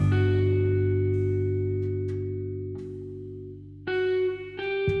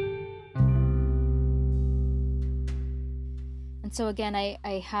And so again, I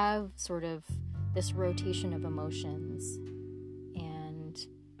have sort of this rotation of emotions, and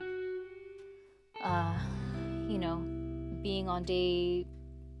being on day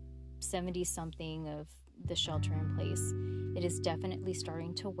 70 something of the shelter in place, it is definitely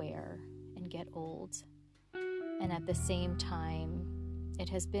starting to wear and get old. And at the same time, it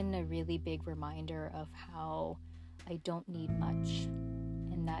has been a really big reminder of how I don't need much,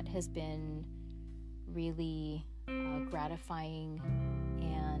 and that has been really gratifying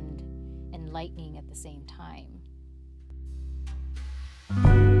and enlightening at the same time.